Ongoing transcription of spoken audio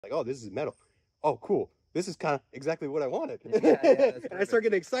Like, oh, this is metal. Oh, cool. This is kind of exactly what I wanted. Yeah, and I start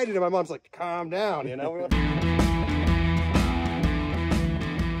getting excited, and my mom's like, calm down, you know? All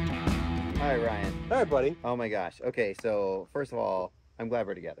right, Ryan. All right, buddy. Oh my gosh. Okay, so first of all, I'm glad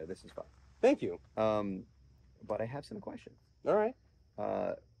we're together. This is fun. Thank you. But I have some questions. All right.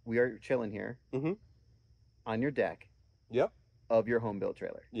 We are chilling here on your deck. Yep. Of your home built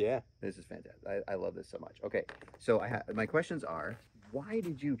trailer. Yeah. This is fantastic. I love this so much. Okay, so my questions are, why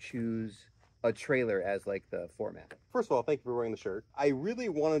did you choose a trailer as like the format? First of all, thank you for wearing the shirt. I really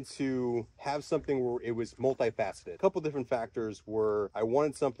wanted to have something where it was multifaceted. A couple different factors were I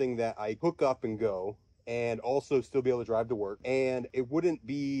wanted something that I hook up and go, and also still be able to drive to work, and it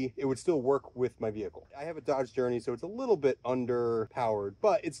would still work with my vehicle. I have a Dodge Journey, so it's a little bit underpowered,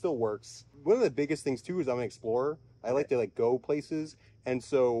 but it still works. One of the biggest things too is I'm an explorer. I like to go places, and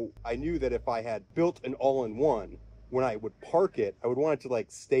so I knew that if I had built an all-in-one, when I would park it, I would want it to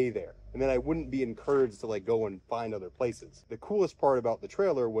stay there, and then I wouldn't be encouraged to go and find other places. The coolest part about the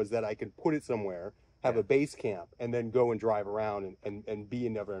trailer was that I could put it somewhere, have a base camp, and then go and drive around and be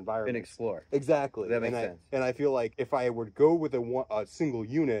in other environments. And explore. Exactly. That makes sense. And I feel like if I would go with a single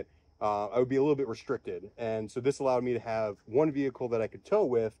unit, I would be a little bit restricted. And so this allowed me to have one vehicle that I could tow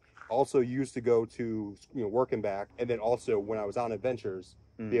with, also use to go to work and back, and then also when I was on adventures,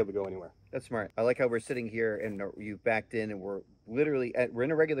 be able to go anywhere. That's smart. I like how we're sitting here and you've backed in, and we're literally we're in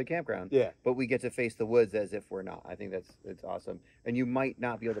a regular campground. Yeah. But we get to face the woods as if we're not. I think it's awesome. And you might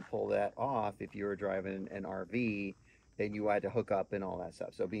not be able to pull that off if you were driving an RV and you had to hook up and all that stuff.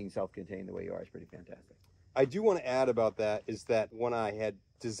 So being self-contained the way you are is pretty fantastic. I do want to add about that is that when I had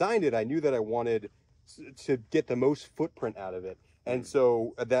designed it, I knew that I wanted to get the most footprint out of it. And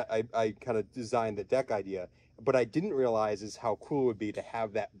so that I kind of designed the deck idea, but I didn't realize is how cool it would be to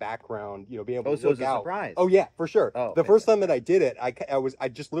have that background, be able to look out. Surprise. Oh yeah, for sure. Oh, the first time that I did it, I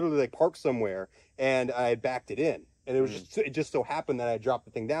just literally parked somewhere and I had backed it in, and it was it just so happened that I dropped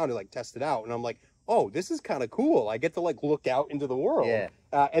the thing down to test it out, and I'm like, oh, this is kind of cool. I get to look out into the world. Yeah.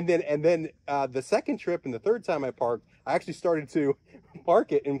 And then the second trip and the third time I parked, I actually started to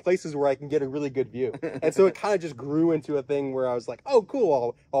park it in places where I can get a really good view. And so it kind of just grew into a thing where I was like, oh,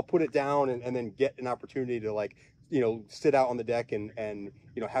 cool. I'll put it down and then get an opportunity to sit out on the deck and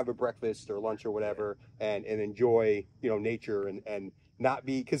have a breakfast or lunch or whatever and enjoy, nature and not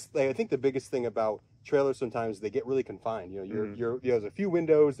be, because I think the biggest thing about trailers sometimes they get really confined. There's a few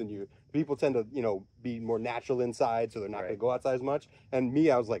windows, and people tend to be more natural inside, so they're not going to go outside as much. And me,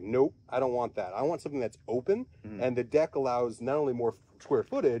 I was like, nope, I don't want that. I want something that's open, and the deck allows not only more square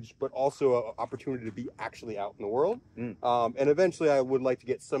footage, but also an opportunity to be actually out in the world. And eventually, I would like to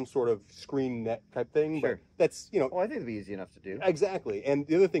get some sort of screen net type thing. Sure. But that's Well, I think it'd be easy enough to do. Exactly. And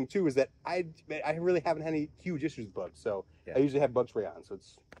the other thing too is that I really haven't had any huge issues with bugs, so I usually have bug spray on, so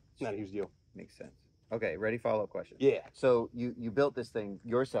it's not a huge deal. Makes sense. Okay, ready? Follow-up question. Yeah. So you built this thing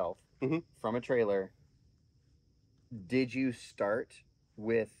yourself from a trailer. Did you start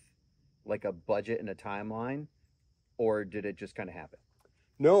with a budget and a timeline, or did it just kind of happen?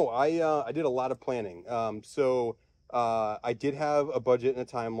 No, I did a lot of planning. So I did have a budget and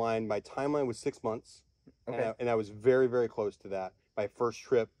a timeline. My timeline was 6 months, and I was very, very close to that. My first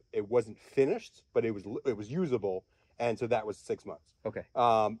trip, it wasn't finished, but it was usable. And so that was 6 months. Okay.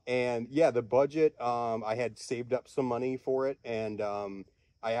 And yeah, the budget, I had saved up some money for it. And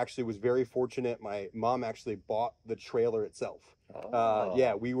I actually was very fortunate. My mom actually bought the trailer itself. Oh.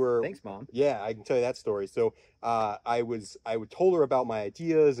 Yeah, we were. Thanks, Mom. Yeah, I can tell you that story. So I told her about my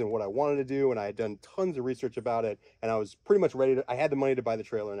ideas and what I wanted to do. And I had done tons of research about it. And I was pretty much ready I had the money to buy the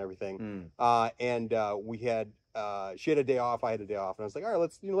trailer and everything. We had, she had a day off, I had a day off, and I was like, all right,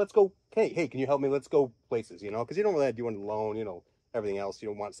 let's go. Hey, can you help me? Let's go places, because you don't really do it alone, everything else, you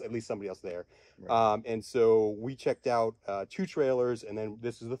want at least somebody else there. Right. And so we checked out 2 trailers, and then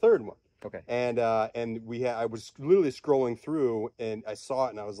this is the third one. Okay. And I was literally scrolling through, and I saw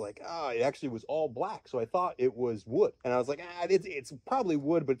it, and I was like, it actually was all black, so I thought it was wood, and I was like, it's probably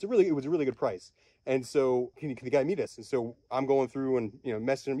wood, but it was a really good price. And so, can the guy meet us? And so I'm going through and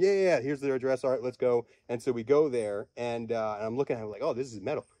messaging him. Yeah, here's their address. All right, let's go. And so we go there, and I'm looking at him like, oh, this is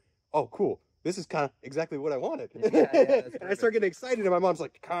metal. Oh, cool. This is kind of exactly what I wanted. And I start getting excited, and my mom's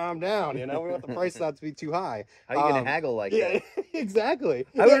like, calm down. We don't want the price not to be too high. How are you gonna haggle like that? Exactly.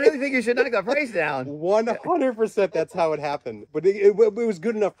 I would really think you should knock the price down. 100%. That's how it happened. But it was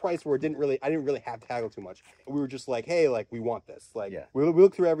good enough price where I didn't really have to haggle too much. We were just like, hey, we want this. We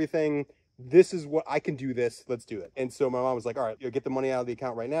looked through everything. this is what I can do. This, let's do it. And so my mom was like, all right, get the money out of the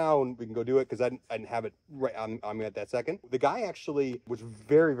account right now, and we can go do it, because I didn't have it right on me at that second. The guy actually was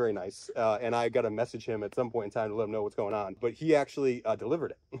very, very nice, and I got to message him at some point in time to let him know what's going on. But he actually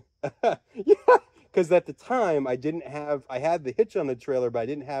delivered it. Yeah, because at the time I had the hitch on the trailer, but I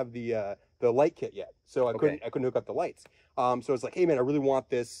didn't have the light kit yet, so I couldn't hook up the lights. So it's like, hey man, I really want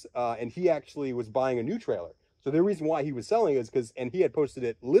this, and he actually was buying a new trailer. So the reason why he was selling is and he had posted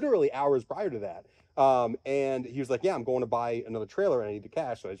it literally hours prior to that. And he was like, yeah, I'm going to buy another trailer and I need the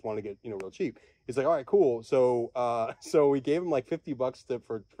cash. So I just want to get, real cheap. He's like, all right, cool. So, so we gave him like $50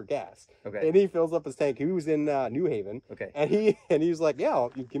 for gas. Okay. And he fills up his tank. He was in New Haven. Okay. And he was like, yeah,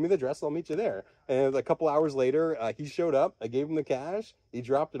 you give me the address, I'll meet you there. And a couple hours later, he showed up. I gave him the cash. He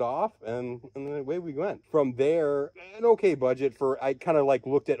dropped it off, and then away we went. From there, an okay budget I kind of like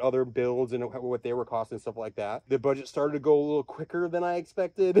looked at other builds and what they were costing and stuff like that. The budget started to go a little quicker than I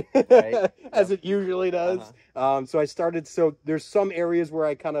expected, right. As it usually does. So there's some areas where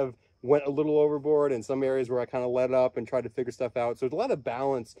I kind of went a little overboard, and some areas where I kind of let up and tried to figure stuff out. So there's a lot of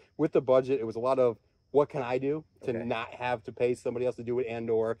balance with the budget. It was a lot of, what can I do to not have to pay somebody else to do it, and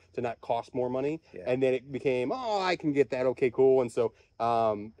or to not cost more money? Yeah. And then it became, oh, I can get that. Okay, cool. And so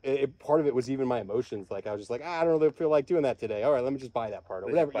part of it was even my emotions. Like I was just like, I don't really feel like doing that today. All right, let me just buy that part or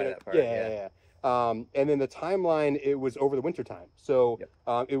whatever. Yeah. And then the timeline, it was over the winter time. So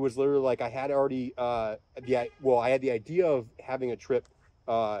it was literally like I had already, I had the idea of having a trip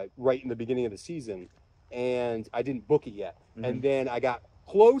right in the beginning of the season, and I didn't book it yet. Mm-hmm. And then I got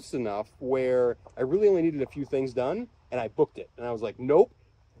close enough where I really only needed a few things done, and I booked it. And I was like, nope,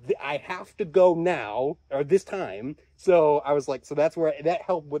 I have to go now, or this time. So I was like, so that's where that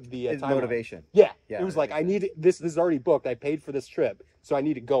helped with the motivation. Yeah. It was like, I need this. This is already booked. I paid for this trip, so I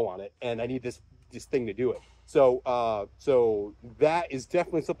need to go on it, and I need this thing to do it. So so that is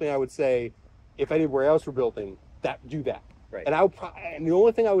definitely something I would say, if anywhere else we're building, do that. Right. And the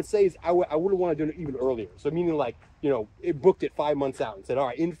only thing I would say is I would want to do it even earlier. So meaning like, it booked it 5 months out and said, all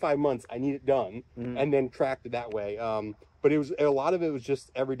right, in 5 months I need it done, and then tracked it that way. But a lot of it was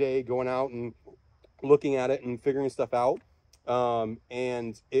just every day going out and looking at it and figuring stuff out.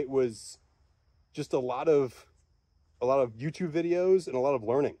 And it was just a lot of YouTube videos and a lot of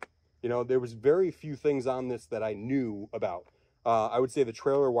learning. There was very few things on this that I knew about. I would say the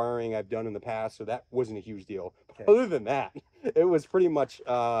trailer wiring I've done in the past, so that wasn't a huge deal. Okay. Other than that, it was pretty much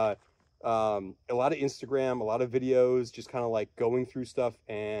a lot of Instagram, a lot of videos, just kind of like going through stuff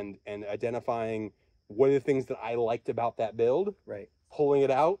and identifying what are the things that I liked about that build. Right. Pulling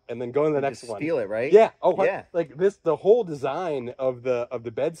it out and then going to the next one. Steal it, right? Yeah. Oh, yeah. Like the whole design of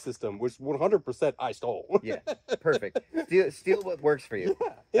the bed system was 100% I stole. Yeah. Perfect. Steal what works for you.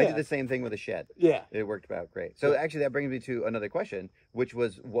 Yeah. I did the same thing with a shed. Yeah. It worked out great. So actually that brings me to another question, which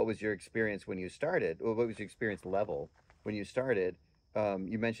was, what was your experience when you started? Or what was your experience level when you started?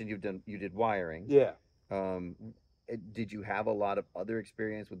 You mentioned you did wiring. Yeah. Did you have a lot of other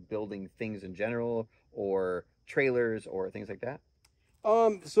experience with building things in general, or trailers or things like that?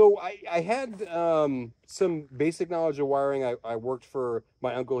 So I had some basic knowledge of wiring. I worked for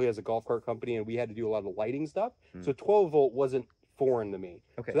my uncle. He has a golf cart company, and we had to do a lot of lighting stuff. So 12 volt wasn't foreign to me.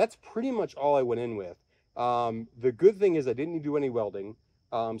 Okay. So that's pretty much all I went in with. The good thing is I didn't need to do any welding.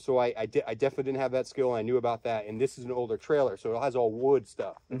 So I definitely didn't have that skill, and I knew about that. And this is an older trailer, so it has all wood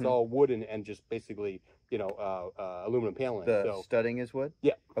stuff. It's all wood and just basically, aluminum paneling. The studding is wood?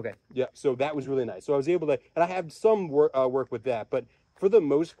 Yeah. Okay. Yeah. So that was really nice. So I was able to, and I had some work with that, but for the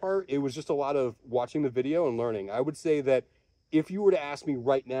most part, it was just a lot of watching the video and learning. I would say that if you were to ask me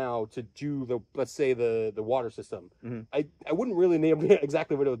right now to do let's say the water system, I wouldn't really know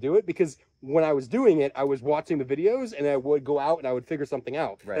exactly what to do it, because when I was doing it, I was watching the videos, and I would go out and I would figure something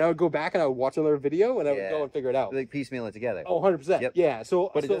out. Right. And I would go back and I would watch another video, and I would go and figure it out. Like piecemeal it together. Oh, 100%. Yep. Yeah.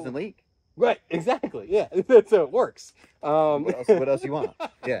 But it doesn't leak. Right, exactly. Yeah, so it works. What else you want?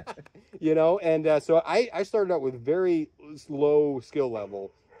 Yeah. And so I started out with very low skill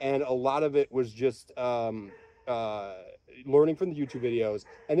level, and a lot of it was just learning from the YouTube videos.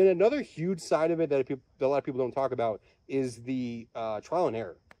 And then another huge side of it that a lot of people don't talk about is the trial and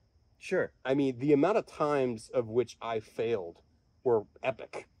error. Sure. I mean, the amount of times of which I failed were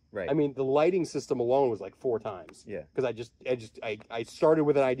epic. Right. I mean, the lighting system alone was like 4 times. Yeah. Because I started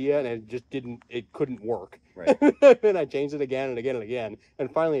with an idea, and it couldn't work. Right. And I changed it again and again and again,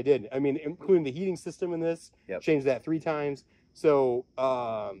 and finally it did. I mean, including the heating system in this, changed that 3 times. So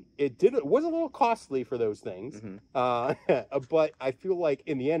it was a little costly for those things, but I feel like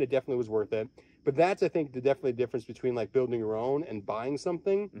in the end it definitely was worth it. But that's, I think, definitely the difference between like building your own and buying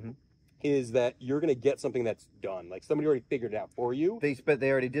something. is that you're going to get something that's done. Like somebody already figured it out for you.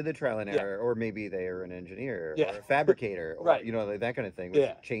 They already did the trial and error, or maybe they are an engineer or a fabricator, or right. you know, like that kind of thing, which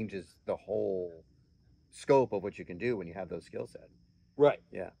changes the whole scope of what you can do when you have those skill sets. Right.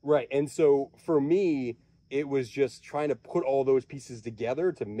 Yeah. Right. And so for me, it was just trying to put all those pieces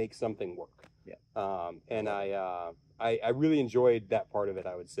together to make something work. Yeah. And I really enjoyed that part of it,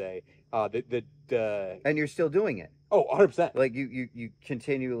 I would say. And you're still doing it. Oh, 100%. Like you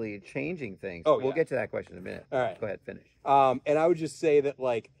continually changing things. Oh, we'll get to that question in a minute. All right. Go ahead, finish. And I would just say that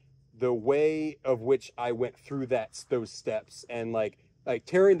like the way of which I went through those steps and like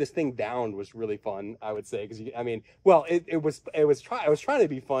tearing this thing down was really fun, I would say, because I mean, well, I was trying to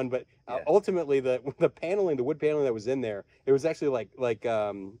be fun, but ultimately the wood paneling that was in there, it was actually like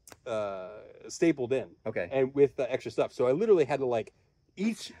stapled in, and with the extra stuff. So I literally had to like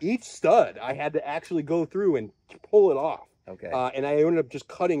each stud I had to actually go through and pull it off. And I ended up just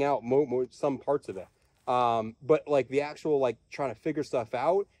cutting out some parts of it. But like the actual like trying to figure stuff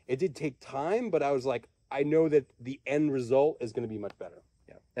out, it did take time, but I was like, I know that the end result is going to be much better.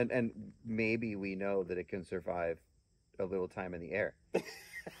 Yeah. And maybe we know that it can survive a little time in the air.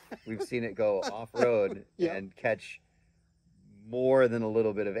 We've seen it go off-road and catch more than a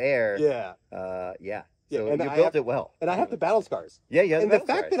little bit of air. Yeah. So and you built it well. And I have the battle scars. Yeah. And the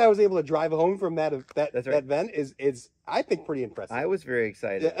fact that I was able to drive home from that event is I think pretty impressive. I was very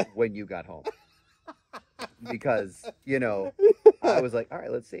excited when you got home. Because, you know, I was like, all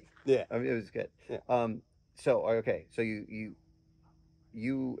right, let's see. Yeah. I mean, it was good. Yeah. So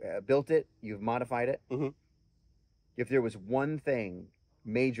you built it, you've modified it. Mm-hmm. If there was one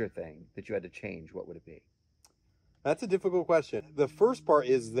major thing that you had to change, what would it be? That's a difficult question. The first part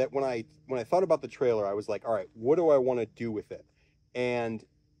is that when I thought about the trailer, I was like, all right, what do I want to do with it? And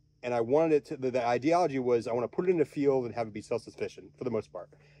I wanted it to, the ideology was I want to put it in a field and have it be self-sufficient for the most part.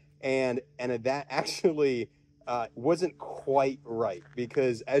 And that actually wasn't quite right,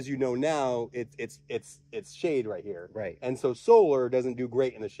 because as you know now, it's shade right here. Right. And so solar doesn't do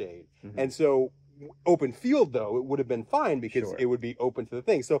great in the shade. Mm-hmm. And so open field though, it would have been fine because it would be open to the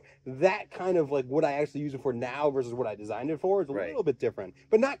thing. So that kind of like what I actually use it for now versus what I designed it for is a little bit different,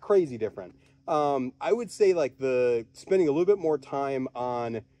 but not crazy different. I would say like spending a little bit more time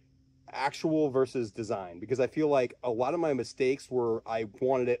on actual versus design, because I feel like a lot of my mistakes were I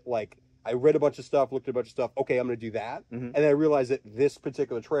wanted it like I read a bunch of stuff, looked at a bunch of stuff. Okay, I'm going to do that, and then I realized that this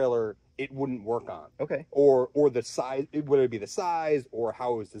particular trailer it wouldn't work on. Okay. Or the size, whether it be the size or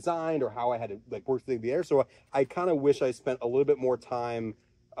how it was designed or how I had to like work through the air. So I kind of wish I spent a little bit more time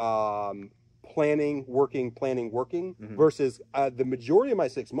planning, working, versus the majority of my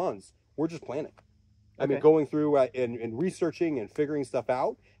 6 months were just planning. I mean, going through and researching and figuring stuff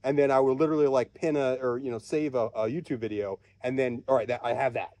out, and then I would literally like pin save a YouTube video, and then all right, I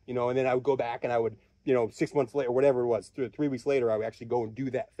have that, and then I would go back and I would 6 months later, whatever it was, 3 weeks later, I would actually go and do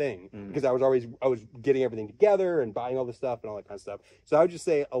that thing because I was getting everything together and buying all this stuff and all that kind of stuff. So I would just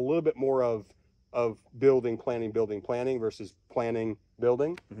say a little bit more of building, planning versus planning,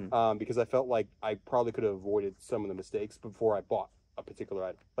 building, because I felt like I probably could have avoided some of the mistakes before I bought a particular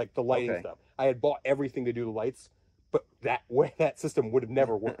item, like the lighting stuff. I had bought everything to do the lights, but that system would have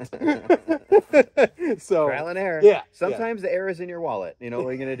never worked. So trial and error. Yeah. Sometimes the error is in your wallet. What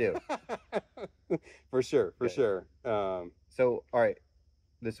are you gonna do? For sure. So all right,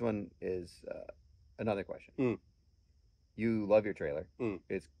 this one is another question. You love your trailer.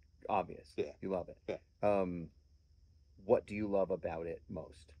 It's obvious. Yeah. You love it. Yeah. What do you love about it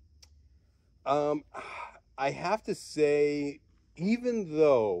most? I have to say, even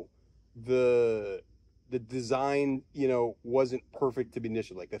though the design, wasn't perfect to be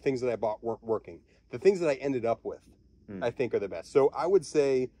initial, like the things that I bought weren't working, the things that I ended up with, I think are the best. So I would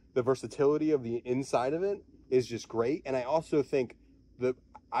say the versatility of the inside of it is just great. And I also think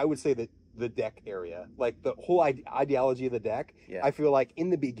I would say that the deck area, like the whole ideology of the deck, I feel like in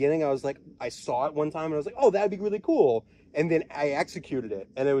the beginning, I was like, I saw it one time and I was like, oh, that'd be really cool. And then I executed it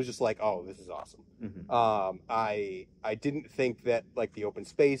and it was just like, oh, this is awesome. I didn't think that like the open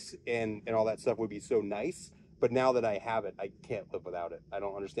space and all that stuff would be so nice, but now that I have it, I can't live without it. I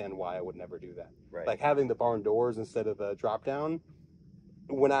don't understand why I would never do that. Right. Like having the barn doors instead of the drop down.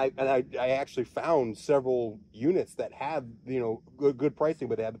 I actually found several units that had good pricing,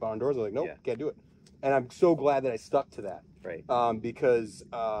 but they had the barn doors. I was like, nope, can't do it. And I'm so glad that I stuck to that. Right. Because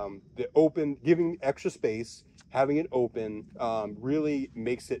the open, giving extra space, having it open, really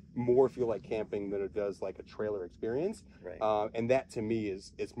makes it more feel like camping than it does like a trailer experience. Right. And that to me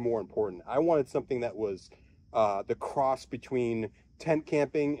is more important. I wanted something that was the cross between tent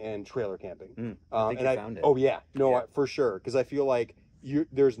camping and trailer camping. I think you found it. Oh yeah, no, for sure. Because I feel like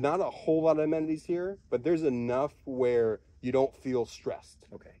there's not a whole lot of amenities here, but there's enough where you don't feel stressed.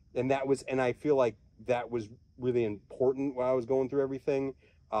 Okay. And I feel like that was really important while I was going through everything.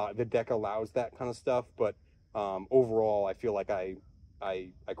 The deck allows that kind of stuff, but overall, I feel like I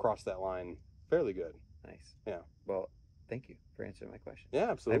crossed that line fairly good. Nice. Yeah. Well, thank you for answering my question. Yeah,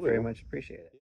 absolutely. I very much appreciate it.